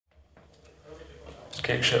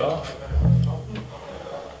kick shit off.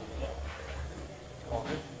 All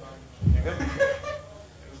good? You good?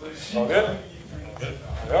 All good? Good.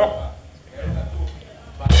 Yeah.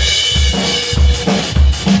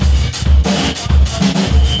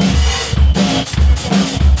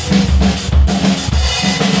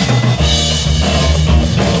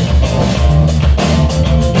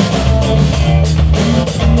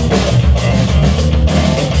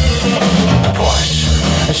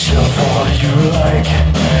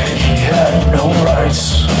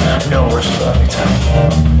 No respect.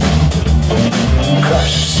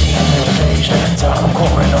 Crash the scene, invasion, and I'm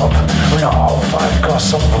growing up. When all five cross,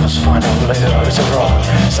 some of us find out later it's a wrong.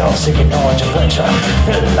 Self-seeking knowledge adventure.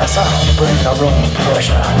 Let's out bring our own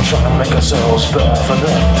pressure. Trying to make ourselves better for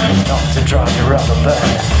them. Not to drive you out of bed.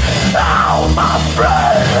 Oh, my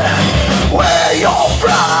friend, where your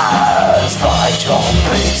friends fight your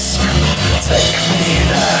peace. Take me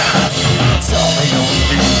there. Tell me your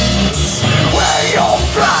needs. Where your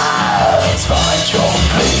friends find your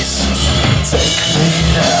peace. Take me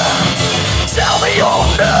there. Tell me your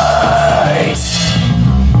needs.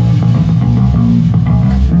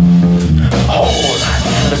 Hold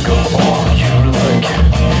the go all you like.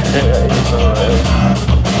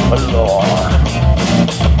 Alone.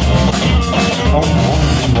 Oh,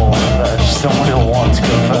 more than that. Just don't really want to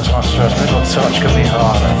confess my stress. Little touch could be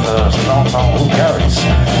hard at first. I don't know who carries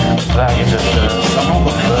baggage at first. I'm on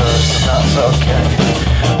the first, and that's okay.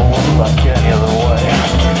 But what like any other way?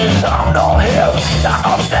 I'm not here.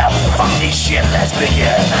 I'm that funny shit. Let's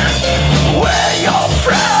begin. Where your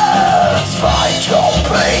friends find your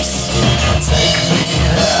peace. Take me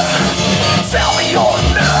there. Tell me your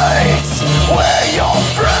needs. Where your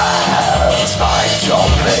friends find your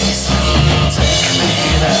peace. Take me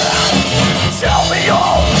there. Tell me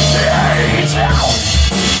your needs.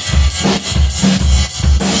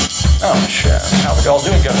 Oh shit, how we all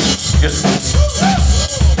doing, guys? Good.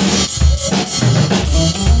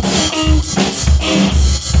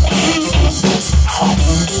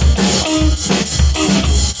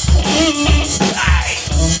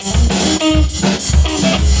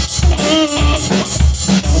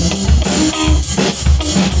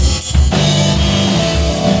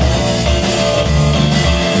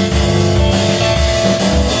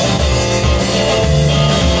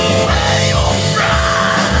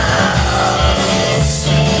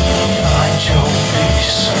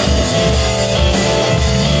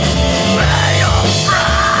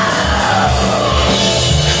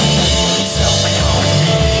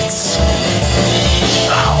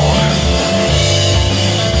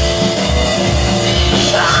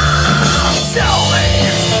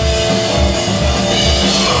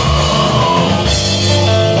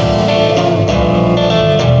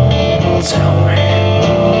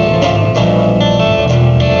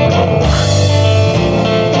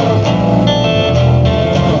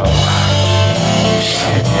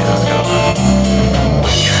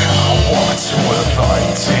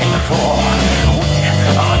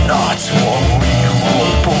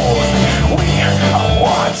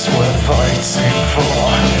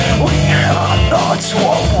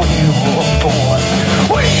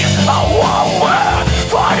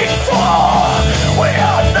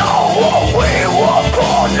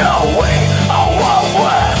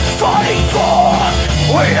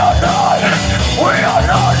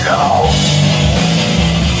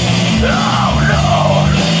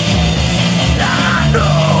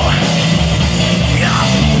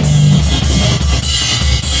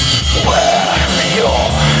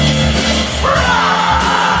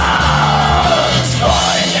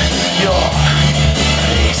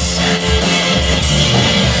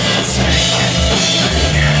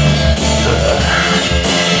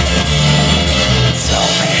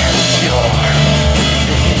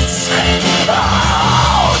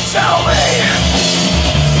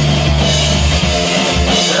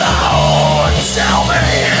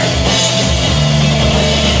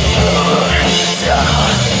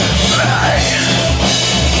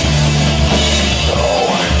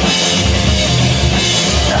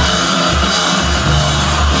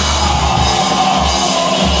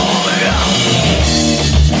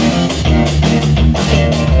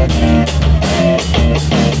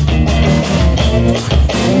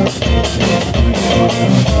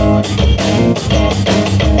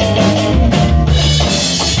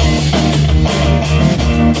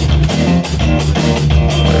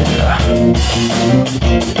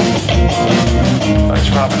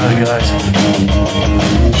 guys.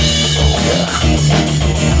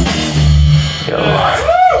 Yo.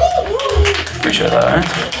 Appreciate that, man.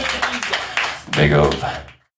 Big up.